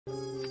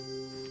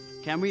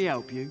Can we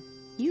help you?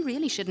 You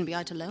really shouldn't be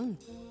out alone.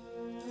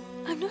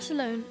 I'm not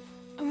alone.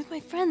 I'm with my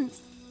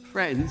friends.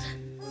 Friends?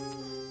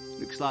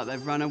 Looks like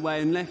they've run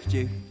away and left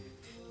you.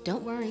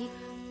 Don't worry.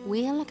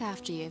 We'll look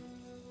after you,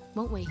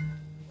 won't we?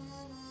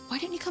 Why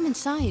don't you come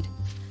inside?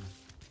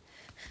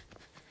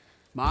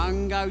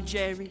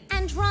 Mungojerrie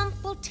and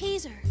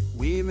Rumpleteazer.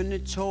 We're a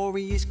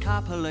notorious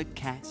couple of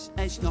cats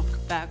as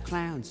knockabout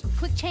clowns,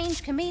 Quick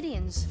change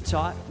comedians.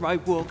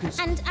 tightrope walkers.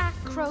 And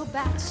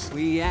acrobats.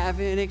 We have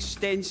an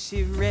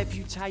extensive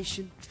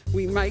reputation.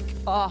 We make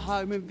our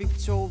home in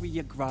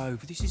Victoria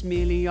Grove. This is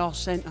merely our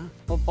centre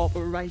of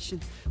operation,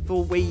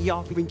 for we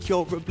are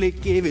incurably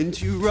given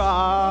to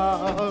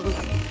rove.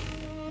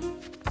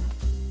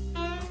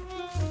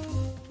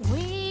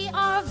 We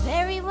are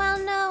very well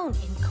known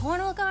in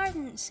Cornwall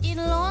Gardens, in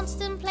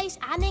Launceston Place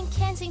and in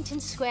Kensington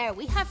Square.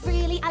 We have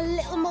really a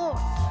little more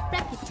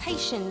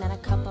reputation than a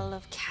couple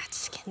of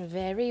cats can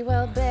very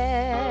well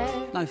bear.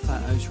 No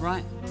photos,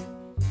 right?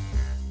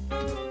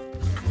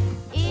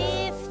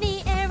 If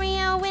the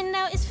area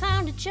window is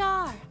found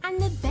ajar and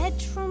the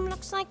bedroom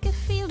looks like a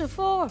field of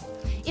ore,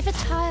 if a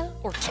tile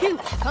or two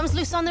comes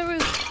loose on the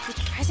roof, which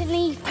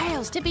presently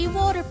fails to be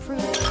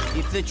waterproof,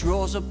 If the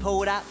drawers are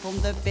pulled out from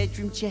the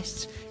bedroom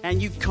chests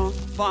and you can't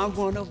find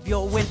one of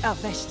your winter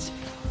vests,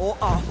 or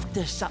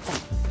after supper,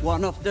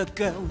 one of the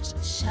girls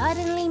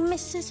suddenly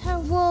misses her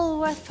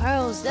Woolworth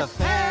pearls, the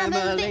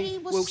family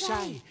will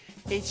say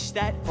it's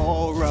that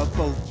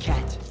horrible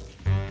cat.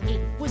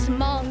 it was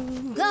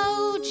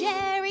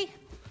Mungojerrie.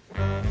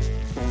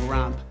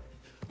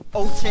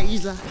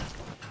 Rumpleteazer.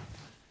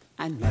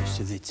 And most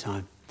of the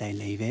time, they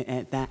leave it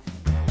at that.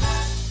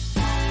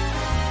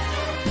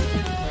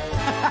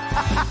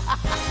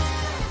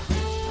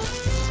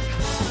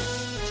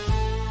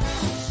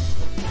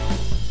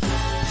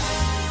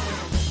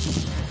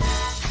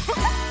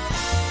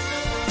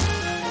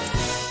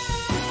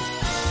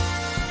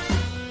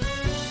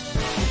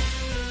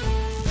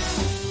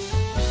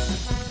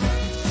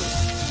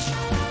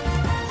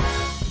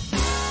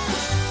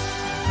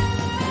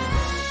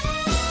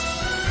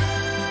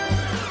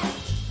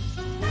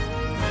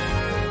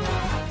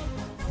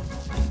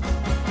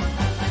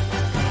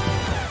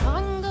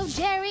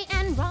 Mungojerrie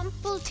and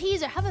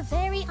Rumpleteazer have a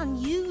very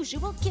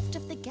unusual gift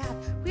of the gab.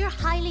 We're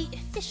highly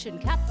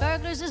efficient cat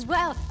burglars as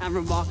well. And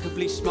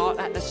remarkably smart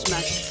at the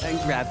smash and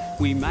grab.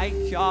 We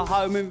make our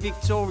home in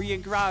Victoria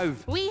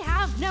Grove. We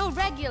have no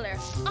regular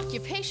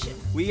occupation.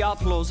 We are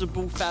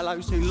plausible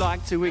fellows who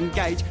like to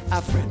engage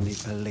a friendly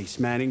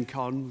policeman in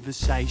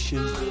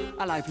conversation.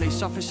 Hello,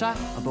 police officer.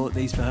 I bought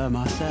these for her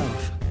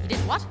myself. You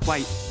did what?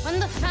 Wait, When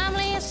the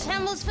family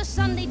assembles for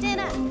Sunday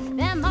dinner,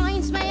 their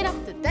minds made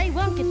up that they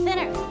won't get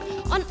thinner.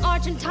 On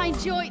Argentine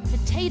joint,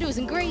 potatoes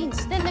and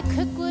greens, then the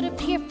cook would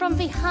appear from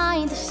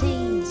behind the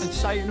scenes. and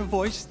say in a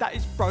voice that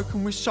is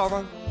broken with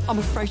sorrow, I'm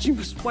afraid you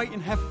must wait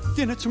and have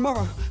dinner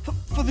tomorrow,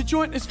 for the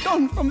joint is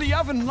gone from the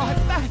oven like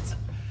that.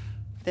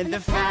 Then the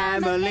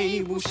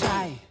family will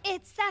say,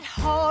 It's that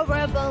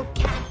horrible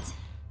cat.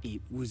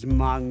 it was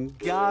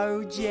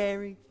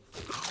Mungojerrie.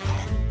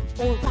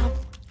 Or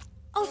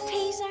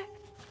Rumpleteazer.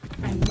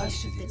 And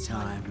most of the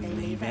time we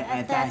leave it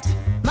at that.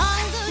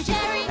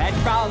 Mungojerrie. And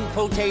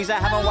Rumpleteazer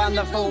have a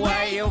wonderful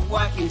way of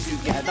working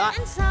together.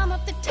 And some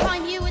of the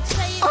time you would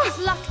say it was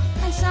luck,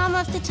 and some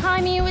of the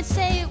time you would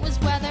say it was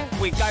weather.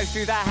 We go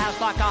through the house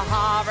like a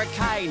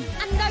hurricane.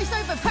 And no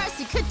sober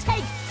person could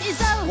take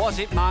his own. Was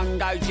it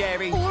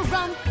Mungojerrie? Or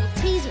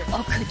Rumpleteazer.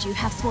 Or could you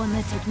have sworn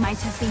that it might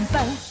have been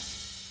both?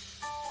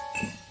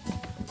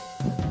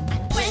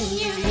 When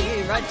you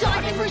hear a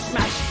diving room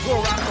smash, Or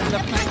up from the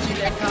pantry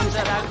there comes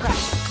a loud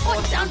crash.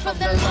 or down from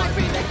the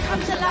library there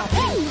comes a loud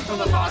ping from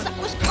the bars that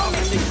was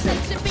commonly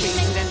said to be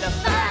And then the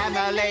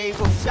family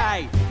will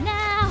say,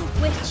 now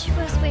Which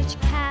was which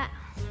cat?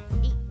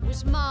 it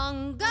was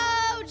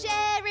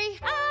Mungojerrie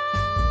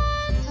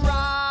and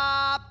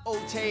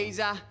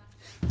Rumpleteazer.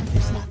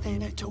 There's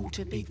nothing at all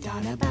to be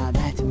done about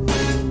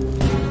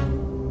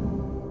that.